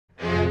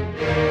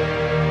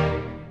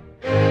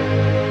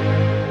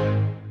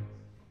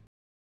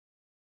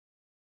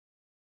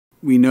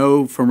We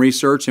know from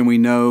research, and we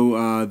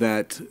know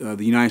that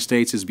the United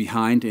States is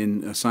behind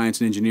in science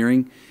and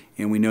engineering,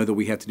 and we know that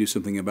we have to do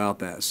something about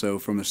that. So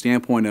from the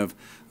standpoint of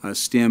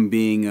STEM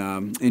being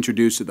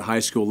introduced at the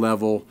high school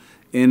level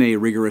in a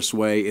rigorous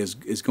way is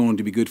going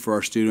to be good for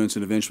our students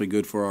and eventually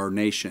good for our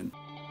nation.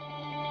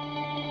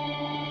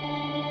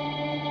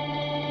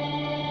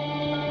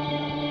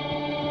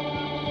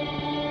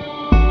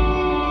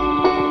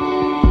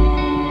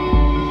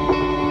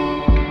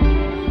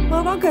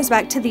 Well, it all goes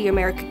back to the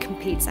America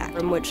Competes Act,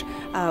 in which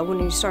when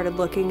you started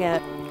looking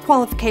at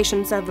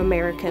qualifications of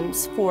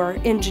Americans for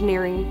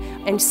engineering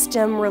and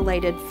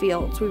STEM-related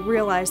fields, we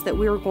realized that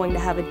we were going to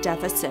have a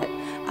deficit,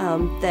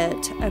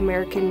 that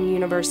American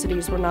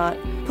universities were not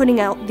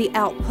putting out the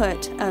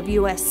output of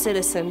U.S.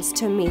 citizens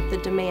to meet the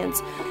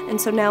demands. And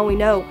so now we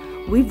know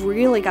we've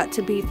really got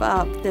to beef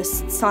up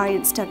this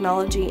science,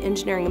 technology,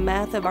 engineering, and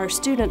math of our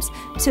students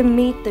to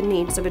meet the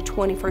needs of a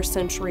 21st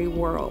century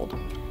world.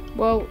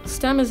 Well,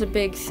 STEM is a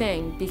big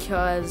thing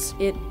because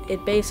it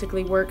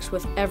basically works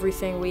with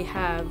everything we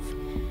have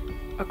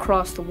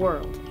across the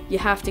world. You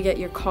have to get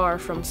your car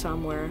from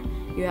somewhere,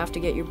 you have to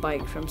get your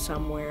bike from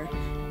somewhere.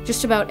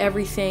 Just about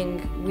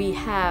everything we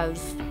have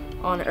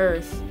on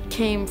Earth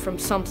came from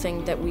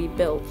something that we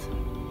built.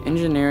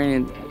 Engineering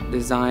and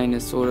design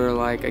is sort of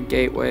like a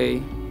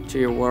gateway to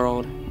your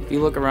world. If you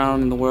look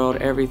around in the world,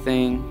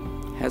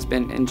 everything has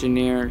been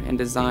engineered and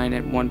designed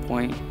at one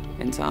point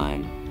in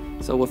time.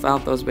 So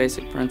without those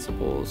basic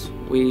principles,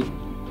 we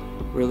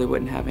really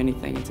wouldn't have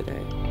anything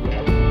today.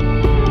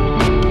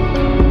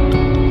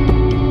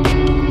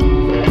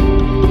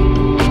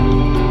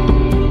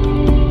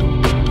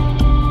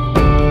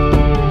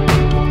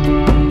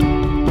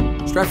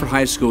 Stratford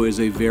High School is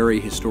a very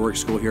historic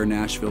school here in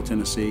Nashville,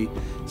 Tennessee.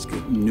 It's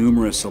got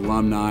numerous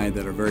alumni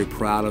that are very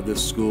proud of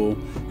this school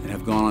and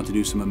have gone on to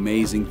do some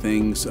amazing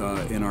things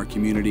in our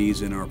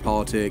communities, in our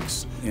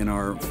politics, in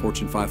our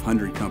Fortune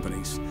 500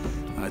 companies.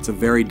 It's a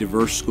very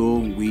diverse school.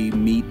 We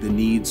meet the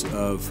needs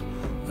of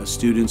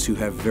students who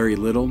have very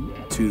little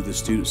to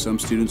some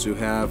students who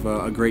have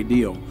a great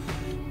deal.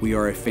 We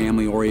are a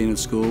family-oriented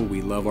school.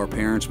 We love our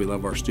parents, we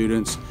love our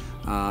students,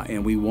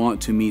 and we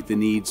want to meet the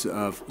needs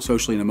of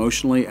socially and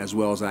emotionally as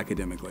well as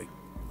academically.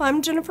 Well,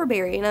 I'm Jennifer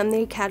Berry, and I'm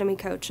the Academy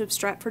Coach of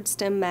Stratford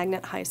STEM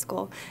Magnet High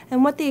School.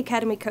 And what the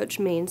Academy Coach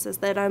means is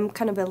that I'm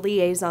kind of a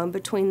liaison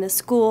between the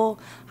school,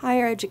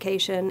 higher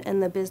education,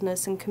 and the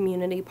business and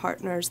community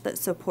partners that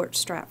support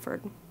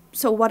Stratford.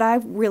 So what I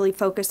really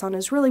focus on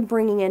is really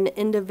bringing in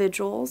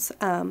individuals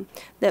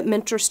that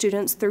mentor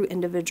students through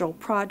individual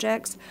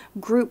projects,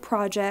 group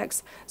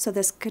projects. So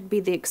this could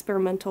be the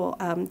experimental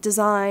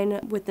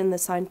design within the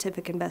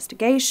scientific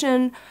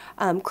investigation,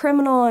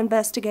 criminal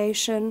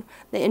investigation,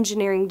 the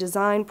engineering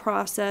design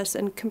process,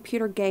 and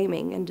computer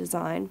gaming and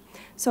design.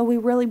 So we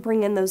really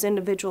bring in those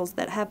individuals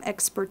that have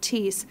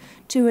expertise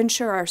to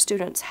ensure our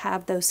students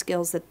have those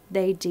skills that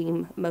they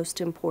deem most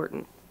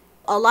important.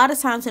 A lot of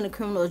times in the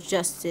criminal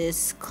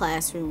justice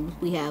classroom,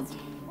 we have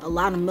a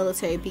lot of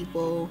military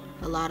people,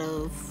 a lot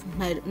of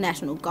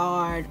National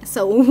Guard.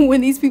 So when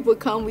these people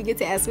come, we get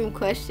to ask them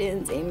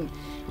questions and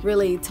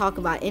really talk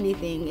about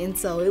anything. And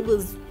so it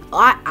was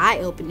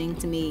eye-opening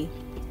to me.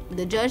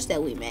 The judge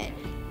that we met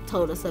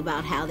told us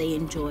about how they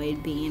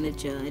enjoyed being a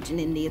judge. And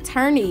then the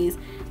attorneys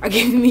are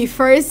giving me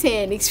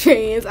firsthand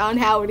experience on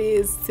how it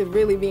is to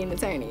really be an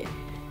attorney.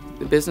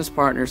 The business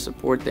partners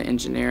support the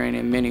engineering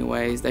in many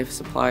ways. They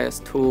supply us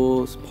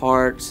tools,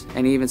 parts,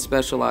 and even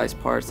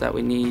specialized parts that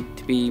we need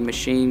to be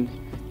machined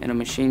in a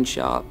machine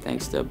shop,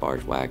 thanks to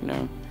Bart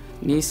Wagner.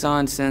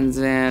 Nissan sends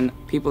in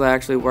people that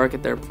actually work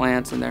at their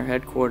plants and their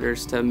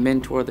headquarters to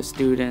mentor the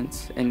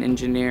students in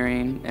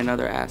engineering and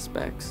other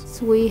aspects.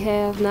 So we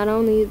have not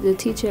only the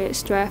teacher at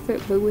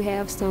Stratford, but we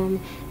have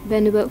some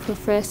Vanderbilt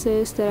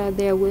professors that are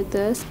there with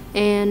us,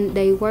 and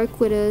they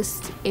work with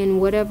us in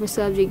whatever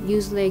subject.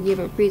 Usually they're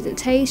giving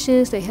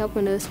presentations, they're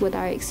helping us with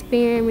our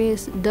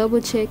experiments,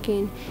 double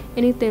checking,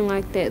 anything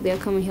like that they'll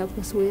come and help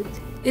us with.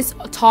 It's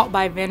taught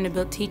by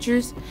Vanderbilt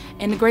teachers,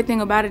 and the great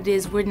thing about it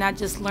is we're not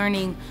just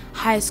learning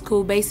high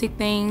school basic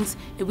things.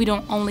 We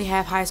don't only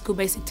have high school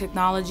basic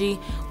technology.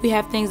 We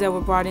have things that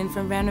were brought in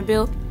from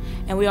Vanderbilt,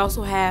 and we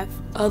also have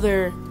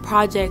other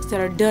projects that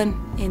are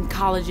done in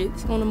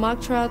colleges. On the mock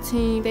trial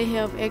team, they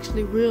have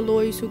actually real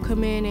lawyers who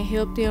come in and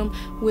help them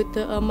with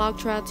the mock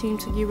trial team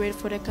to get ready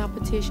for their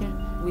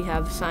competition. We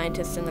have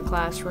scientists in the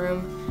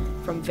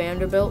classroom from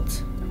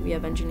Vanderbilt. We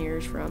have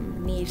engineers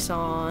from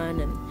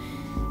Nissan, and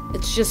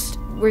it's just,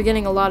 we're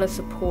getting a lot of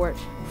support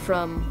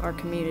from our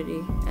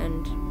community,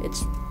 and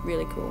it's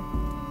really cool.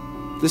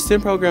 The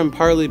STEM program is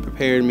partly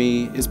preparing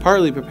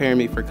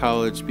me for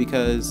college,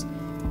 because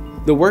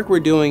the work we're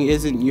doing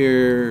isn't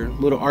your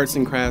little arts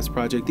and crafts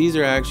project. These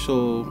are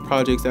actual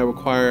projects that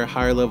require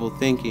higher level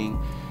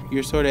thinking.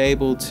 You're sort of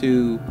able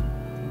to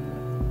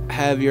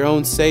have your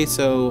own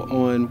say-so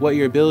on what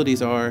your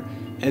abilities are,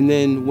 and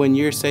then when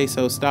your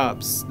say-so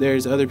stops,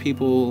 there's other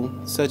people,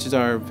 such as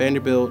our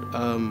Vanderbilt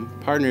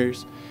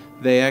partners.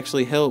 They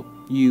actually help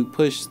you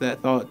push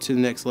that thought to the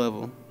next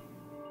level.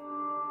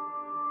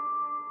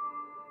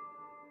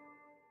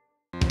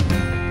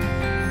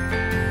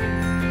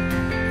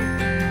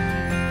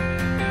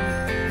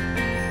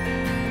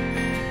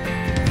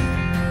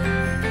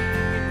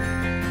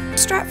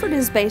 Stratford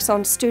is based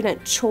on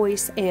student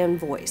choice and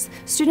voice.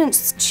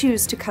 Students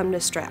choose to come to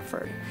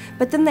Stratford,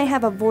 but then they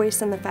have a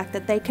voice in the fact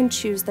that they can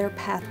choose their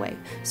pathway.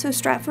 So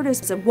Stratford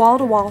is a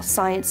wall-to-wall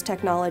science,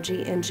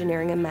 technology,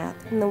 engineering, and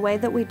math. And the way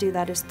that we do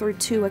that is through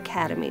 2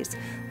 academies.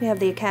 We have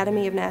the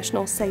Academy of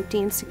National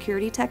Safety and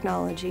Security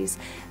Technologies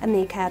and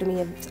the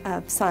Academy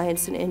of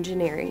Science and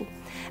Engineering.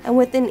 And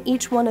within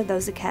each one of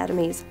those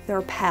academies, there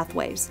are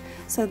pathways.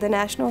 So the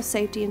National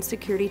Safety and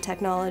Security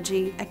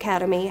Technology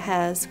Academy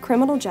has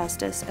criminal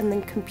justice and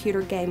then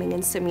computer gaming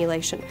and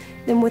simulation.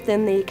 Then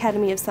within the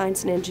Academy of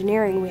Science and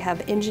Engineering, we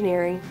have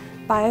engineering,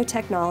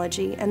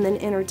 biotechnology, and then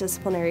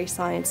interdisciplinary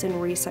science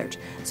and research.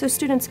 So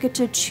students get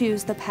to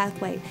choose the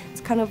pathway.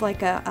 It's kind of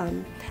like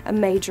a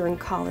major in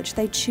college.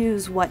 They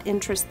choose what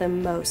interests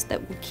them most,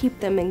 that will keep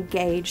them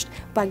engaged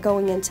by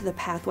going into the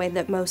pathway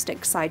that most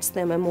excites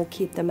them and will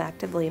keep them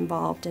actively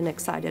involved and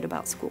excited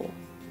about school.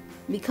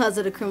 Because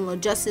of the criminal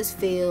justice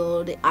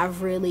field,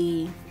 I've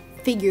really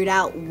figured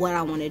out what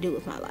I want to do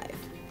with my life.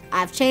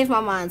 I've changed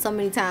my mind so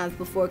many times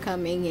before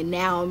coming, and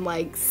now I'm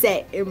like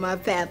set in my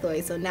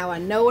pathway. So now I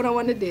know what I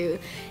want to do,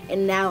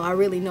 and now I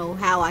really know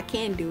how I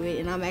can do it,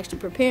 and I'm actually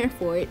preparing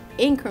for it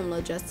in criminal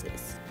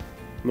justice.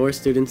 More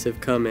students have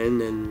come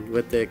in, and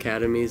with the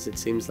academies, it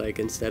seems like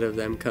instead of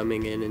them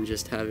coming in and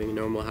just having a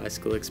normal high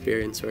school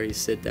experience where you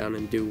sit down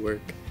and do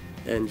work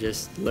and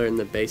just learn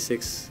the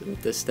basics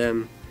with the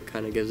STEM,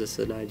 kind of gives us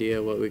an idea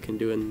of what we can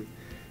do in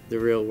the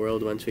real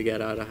world once we get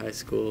out of high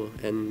school,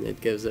 and it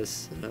gives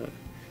us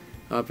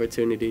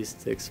opportunities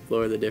to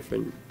explore the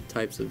different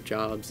types of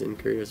jobs and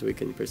careers we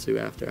can pursue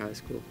after high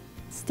school.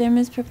 STEM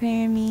is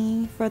preparing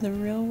me for the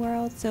real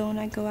world, so when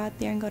I go out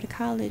there and go to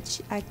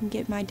college, I can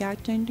get my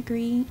doctorate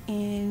degree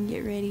and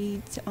get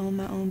ready to own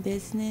my own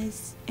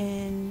business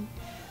and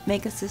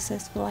make a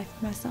successful life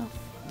for myself.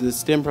 The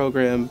STEM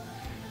program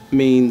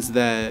means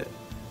that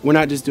we're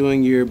not just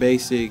doing your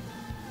basic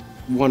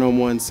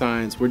one-on-one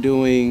science, we're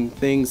doing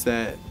things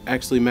that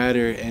actually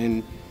matter,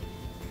 and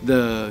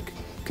the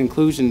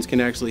conclusions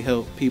can actually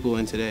help people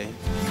in today.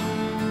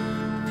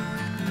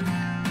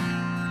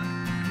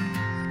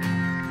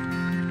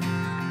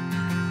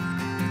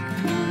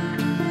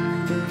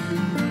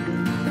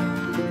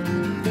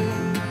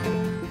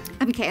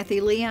 I'm Kathy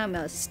Lee. I'm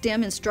a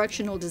STEM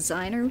instructional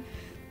designer,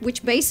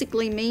 which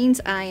basically means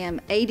I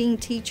am aiding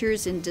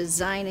teachers in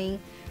designing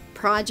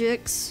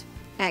projects,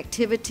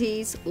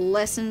 activities,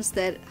 lessons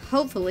that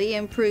hopefully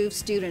improve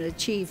student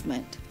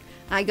achievement.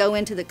 I go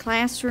into the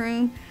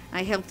classroom,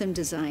 I help them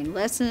design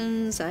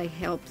lessons, I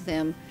help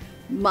them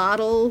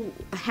model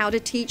how to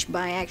teach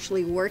by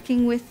actually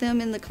working with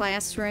them in the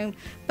classroom,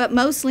 but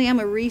mostly I'm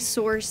a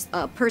resource,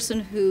 a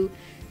person who,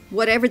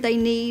 whatever they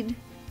need,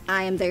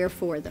 I am there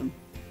for them.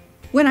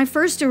 When I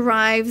first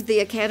arrived, the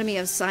Academy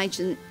of Science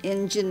and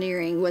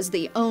Engineering was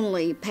the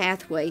only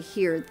pathway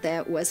here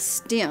that was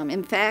STEM.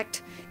 In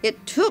fact,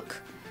 it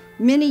took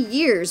many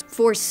years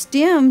for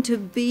STEM to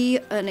be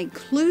an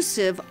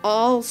inclusive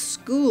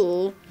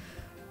all-school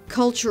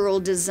cultural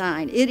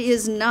design. It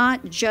is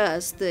not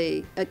just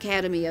the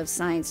Academy of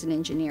Science and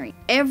Engineering.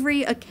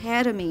 Every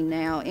academy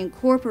now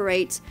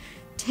incorporates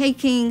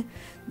taking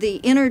the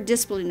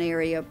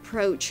interdisciplinary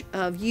approach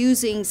of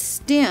using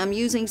STEM,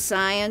 using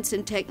science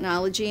and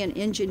technology and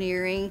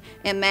engineering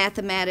and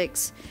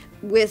mathematics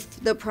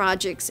with the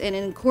projects and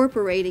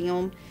incorporating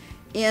them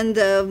in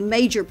the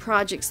major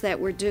projects that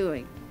we're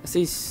doing. I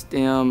see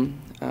STEM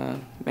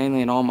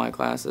mainly in all my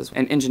classes.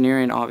 In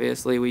engineering,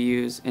 obviously, we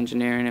use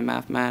engineering and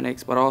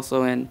mathematics, but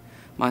also in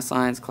my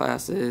science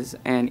classes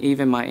and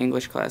even my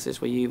English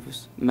classes, we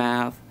use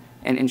math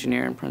and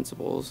engineering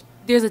principles.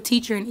 There's a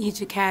teacher in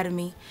each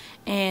academy,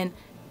 and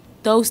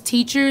those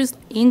teachers,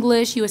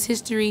 English, U.S.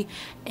 history,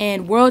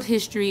 and world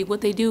history,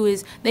 what they do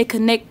is they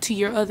connect to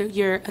your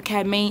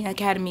main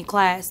academy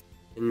class.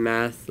 In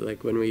math,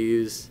 like when we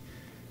use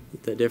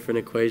the different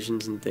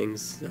equations and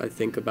things, I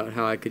think about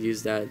how I could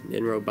use that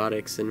in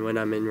robotics, and when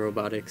I'm in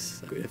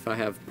robotics, if I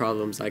have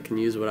problems, I can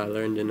use what I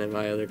learned in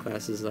my other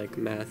classes like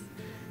math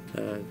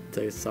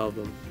to solve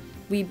them.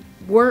 We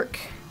work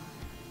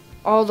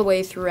all the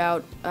way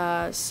throughout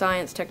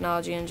science,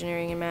 technology,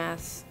 engineering, and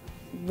math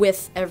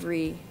with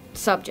every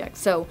subject.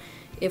 So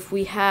if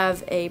we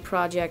have a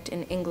project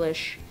in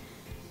English,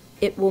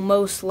 it will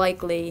most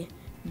likely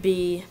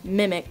be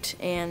mimicked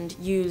and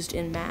used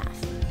in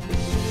math.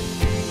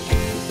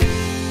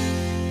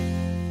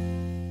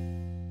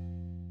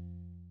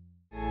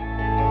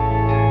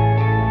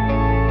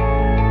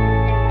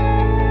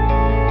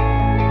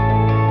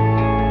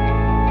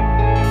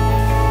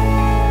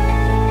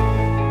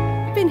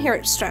 Here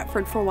at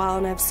Stratford for a while,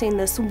 and I've seen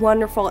this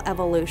wonderful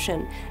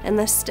evolution in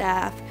the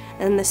staff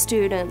and the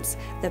students,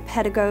 the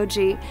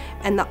pedagogy,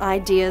 and the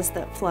ideas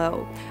that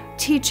flow.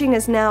 Teaching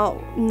is now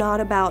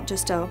not about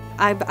just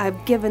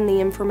I've given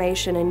the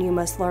information and you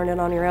must learn it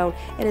on your own.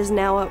 It is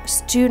now a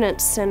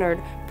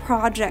student-centered,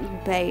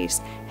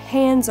 project-based,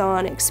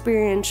 hands-on,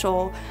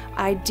 experiential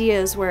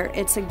ideas where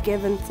it's a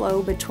give and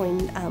flow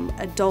between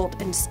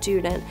adult and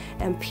student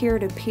and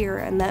peer-to-peer,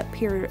 and that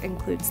peer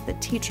includes the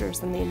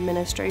teachers and the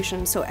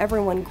administration, so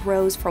everyone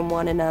grows from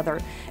one another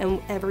and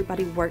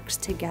everybody works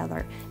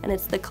together, and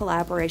it's the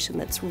collaboration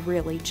that's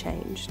really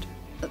changed.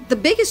 The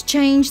biggest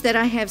change that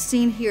I have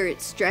seen here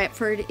at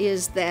Stratford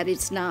is that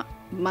it's not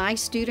my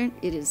student,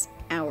 it is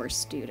our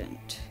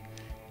student.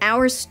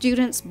 Our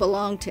students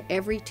belong to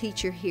every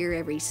teacher here,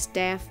 every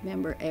staff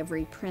member,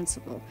 every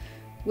principal,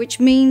 which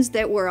means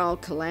that we're all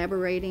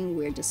collaborating,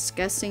 we're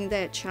discussing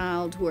that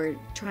child, we're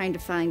trying to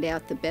find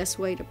out the best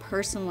way to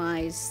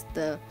personalize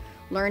the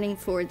learning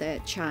for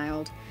that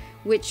child,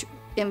 which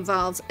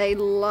involves a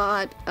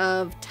lot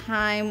of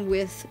time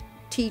with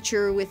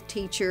teacher, with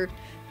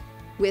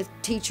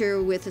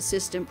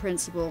assistant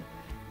principal,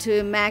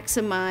 to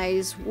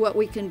maximize what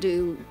we can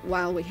do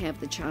while we have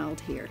the child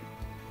here.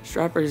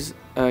 Stratford is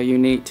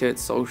unique to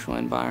its social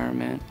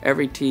environment.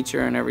 Every teacher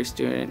and every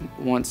student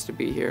wants to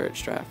be here at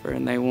Stratford,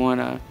 and they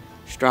want to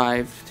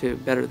strive to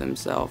better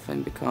themselves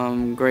and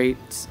become great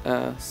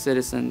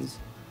citizens.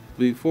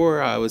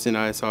 Before I was in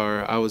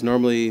ISR, I was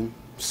normally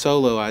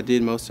solo. I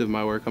did most of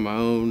my work on my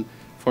own,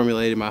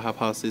 formulated my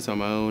hypothesis on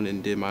my own,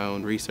 and did my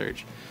own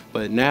research.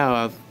 But now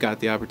I've got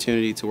the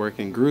opportunity to work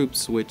in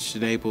groups, which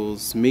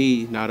enables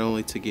me not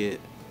only to get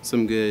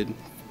some good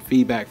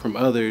feedback from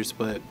others,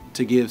 but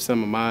to give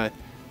some of my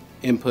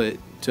input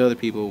to other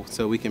people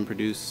so we can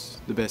produce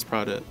the best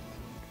product.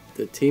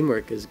 The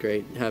teamwork is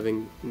great,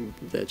 having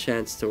the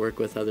chance to work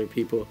with other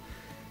people.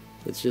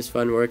 It's just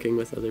fun working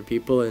with other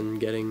people, and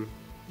getting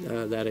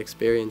that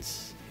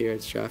experience here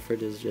at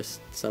Stratford is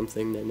just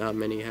something that not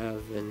many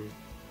have, and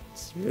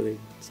it's really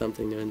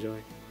something to enjoy.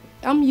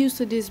 I'm used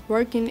to this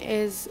working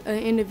as an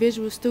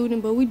individual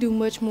student, but we do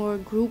much more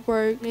group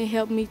work. It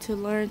helped me to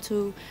learn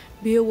to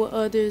build with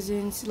others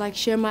and like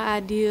share my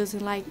ideas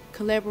and like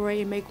collaborate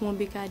and make one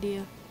big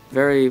idea.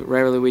 Very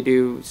rarely we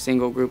do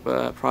single group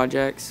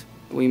projects.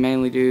 We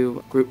mainly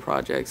do group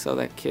projects so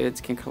that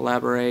kids can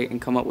collaborate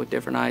and come up with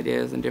different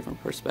ideas and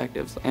different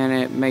perspectives. And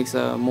it makes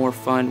a more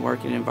fun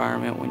working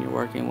environment when you're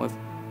working with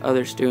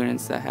other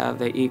students that have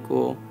the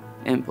equal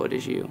input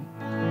as you.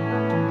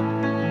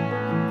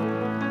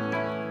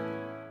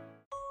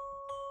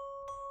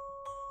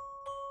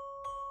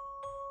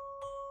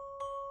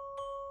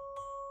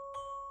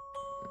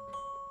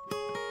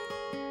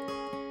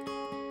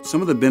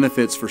 Some of the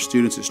benefits for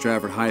students at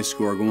Stratford High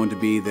School are going to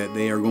be that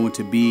they are going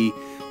to be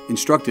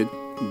instructed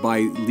by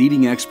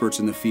leading experts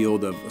in the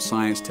field of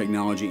science,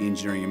 technology,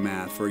 engineering, and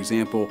math. For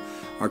example,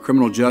 our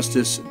criminal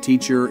justice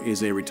teacher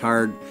is a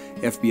retired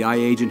FBI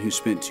agent who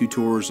spent 2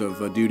 tours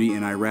of duty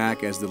in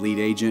Iraq as the lead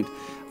agent.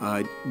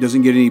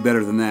 Doesn't get any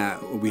better than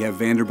that. We have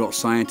Vanderbilt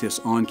scientists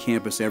on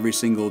campus every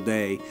single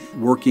day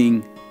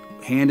working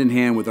hand in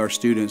hand with our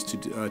students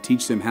to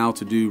teach them how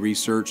to do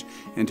research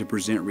and to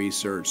present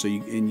research. So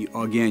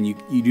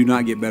you do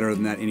not get better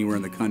than that anywhere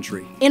in the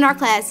country. In our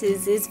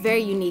classes, it's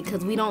very unique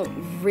because we don't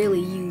really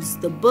use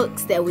the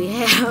books that we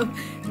have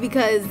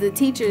because the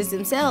teachers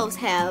themselves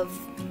have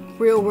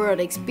real-world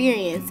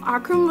experience.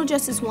 Our criminal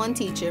justice 1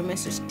 teacher,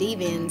 Mr.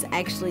 Stevens,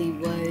 actually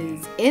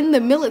was in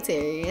the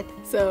military,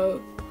 so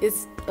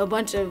it's a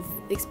bunch of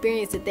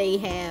experience that they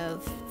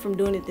have from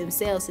doing it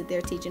themselves that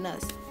they're teaching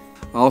us.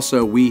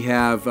 Also, we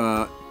have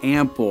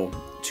ample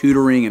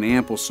tutoring and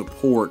ample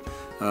support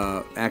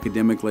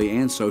academically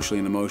and socially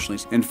and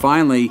emotionally. And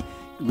finally,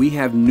 we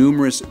have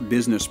numerous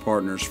business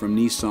partners from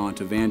Nissan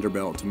to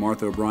Vanderbilt to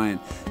Martha O'Brien,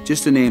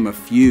 just to name a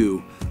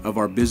few of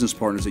our business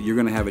partners that you're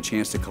going to have a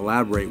chance to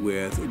collaborate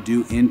with,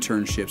 do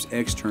internships,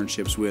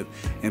 externships with,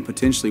 and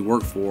potentially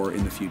work for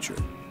in the future.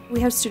 We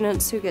have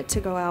students who get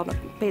to go out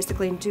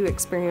basically and do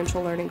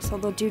experiential learning, so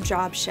they'll do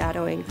job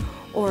shadowing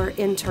or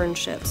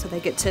internships, so they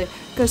get to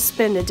go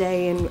spend a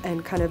day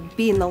and kind of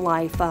be in the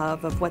life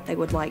of what they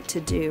would like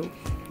to do.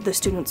 The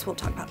students will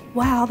talk about,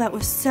 wow, that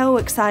was so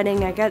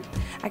exciting, I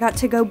got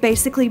to go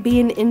basically be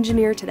an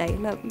engineer today.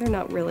 No, they're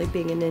not really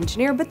being an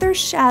engineer, but they're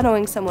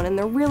shadowing someone and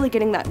they're really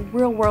getting that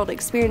real world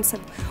experience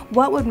of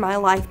what would my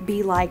life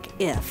be like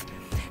if.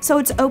 So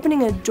it's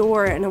opening a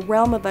door and a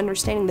realm of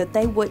understanding that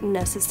they wouldn't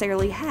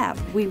necessarily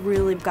have. We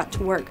really got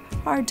to work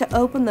hard to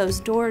open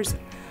those doors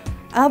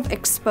of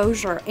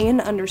exposure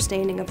and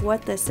understanding of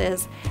what this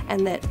is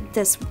and that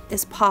this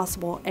is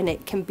possible and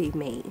it can be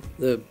me.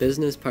 The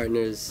business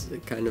partners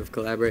kind of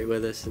collaborate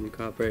with us and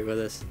cooperate with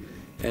us,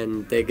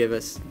 and they give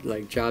us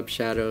like job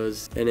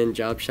shadows, and in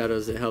job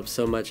shadows it helps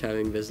so much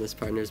having business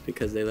partners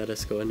because they let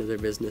us go into their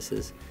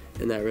businesses,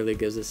 and that really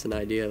gives us an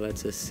idea,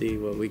 lets us see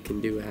what we can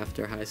do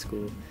after high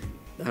school.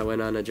 I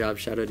went on a job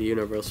shadow to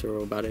Universal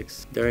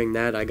Robotics. During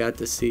that, I got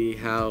to see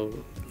how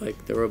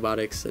like the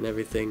robotics and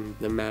everything,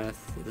 the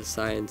math, the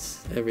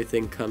science,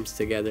 everything comes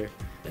together.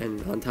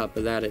 And on top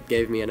of that, it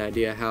gave me an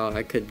idea how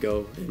I could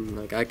go and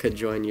like I could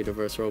join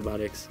Universal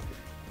Robotics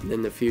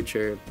in the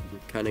future.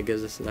 It kind of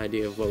gives us an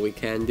idea of what we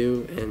can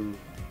do, and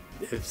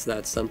if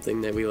that's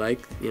something that we like,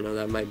 you know,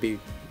 that might be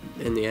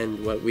in the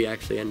end what we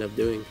actually end up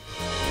doing.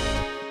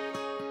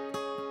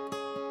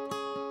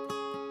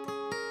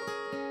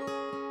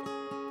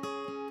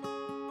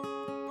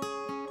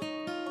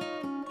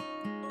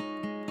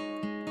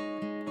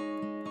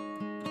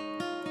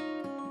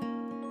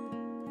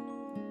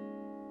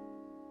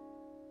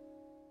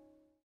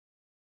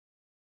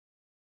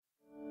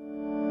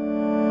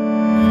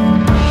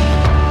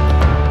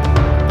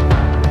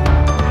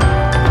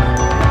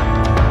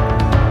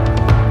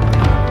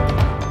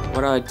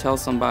 tell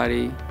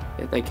somebody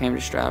if they came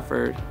to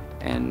Stratford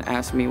and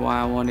asked me why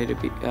I wanted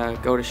to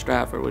go to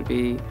Stratford would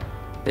be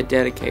the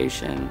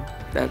dedication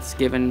that's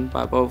given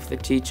by both the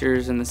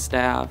teachers and the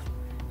staff,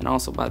 and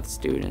also by the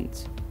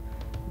students.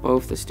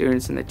 Both the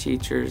students and the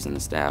teachers and the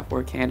staff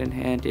work hand in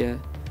hand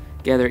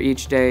together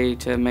each day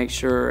to make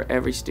sure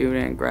every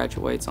student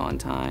graduates on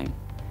time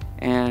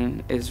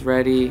and is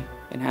ready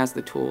and has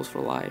the tools for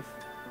life.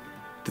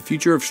 The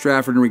future of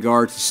Stratford in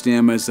regards to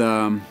STEM is,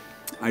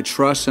 I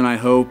trust and I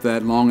hope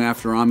that long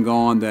after I'm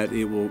gone that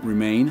it will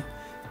remain.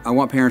 I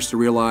want parents to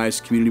realize,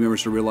 community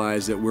members to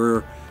realize that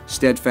we're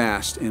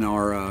steadfast in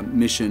our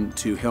mission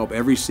to help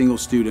every single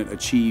student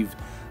achieve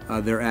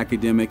their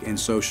academic and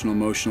social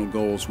and emotional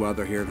goals while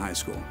they're here in high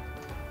school.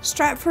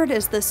 Stratford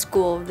is the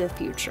school of the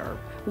future.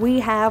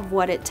 We have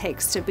what it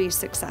takes to be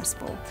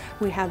successful.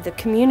 We have the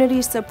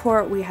community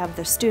support, we have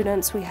the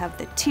students, we have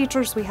the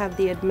teachers, we have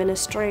the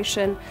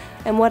administration,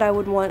 and what I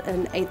would want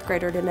an 8th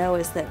grader to know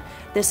is that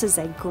this is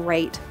a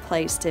great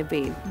place to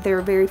be. There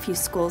are very few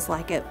schools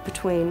like it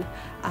between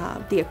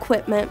the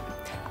equipment,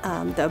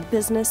 the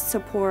business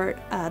support,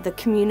 the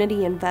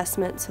community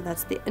investment, so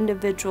that's the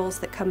individuals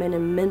that come in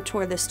and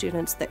mentor the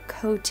students, that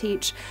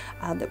co-teach,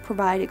 that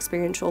provide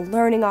experiential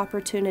learning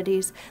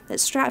opportunities, that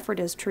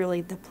Stratford is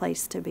truly the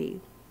place to be.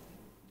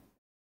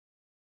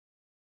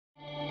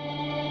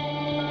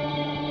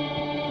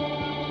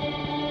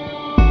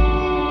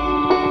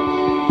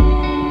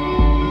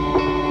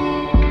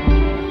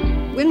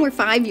 When we're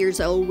 5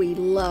 years old, we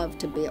love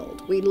to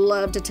build. We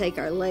love to take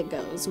our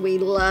Legos. We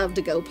love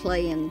to go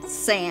play in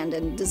sand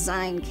and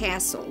design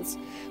castles.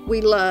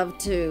 We love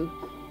to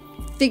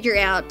figure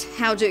out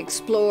how to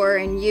explore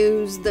and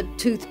use the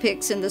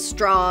toothpicks and the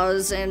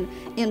straws and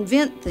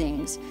invent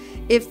things.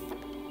 If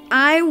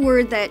I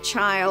were that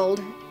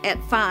child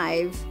at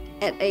 5,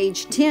 at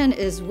age 10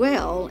 as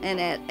well, and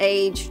at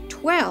age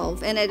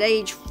 12, and at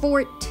age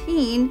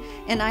 14,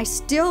 and I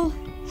still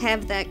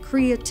have that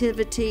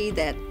creativity,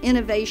 that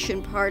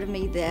innovation part of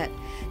me that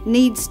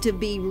needs to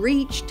be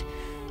reached,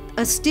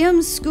 a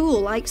STEM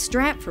school like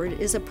Stratford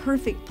is a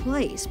perfect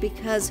place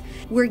because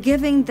we're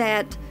giving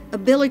that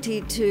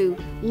ability to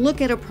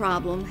look at a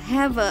problem,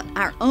 have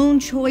our own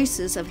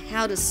choices of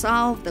how to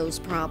solve those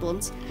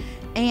problems,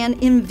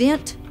 and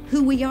invent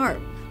who we are.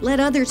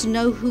 Let others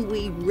know who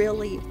we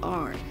really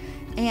are.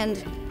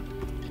 And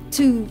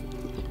to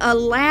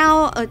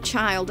allow a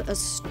child, a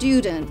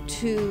student,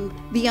 to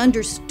be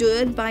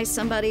understood by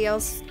somebody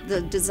else,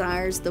 the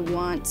desires, the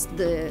wants,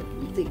 the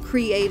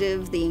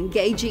creative, the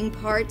engaging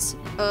parts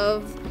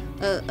of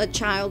a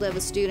child, of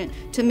a student,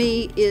 to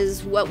me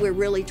is what we're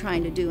really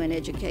trying to do in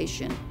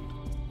education.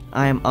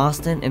 I am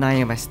Austin and I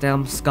am a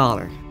STEM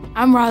scholar.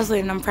 I'm Rosalie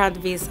and I'm proud to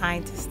be a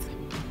scientist.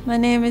 My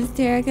name is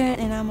Terica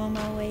and I'm on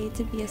my way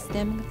to be a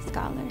STEM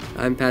scholar.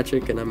 I'm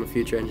Patrick and I'm a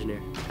future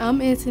engineer. I'm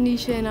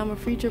Antonisha and I'm a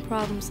future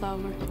problem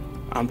solver.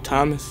 I'm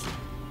Thomas,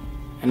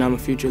 and I'm a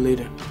future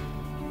leader.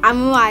 I'm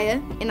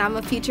Amaya, and I'm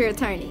a future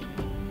attorney.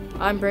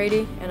 I'm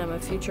Brady, and I'm a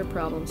future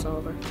problem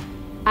solver.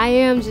 I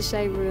am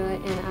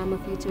Jashaybra, and I'm a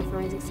future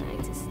forensic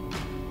scientist.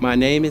 My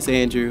name is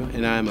Andrew,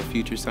 and I am a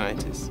future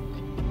scientist.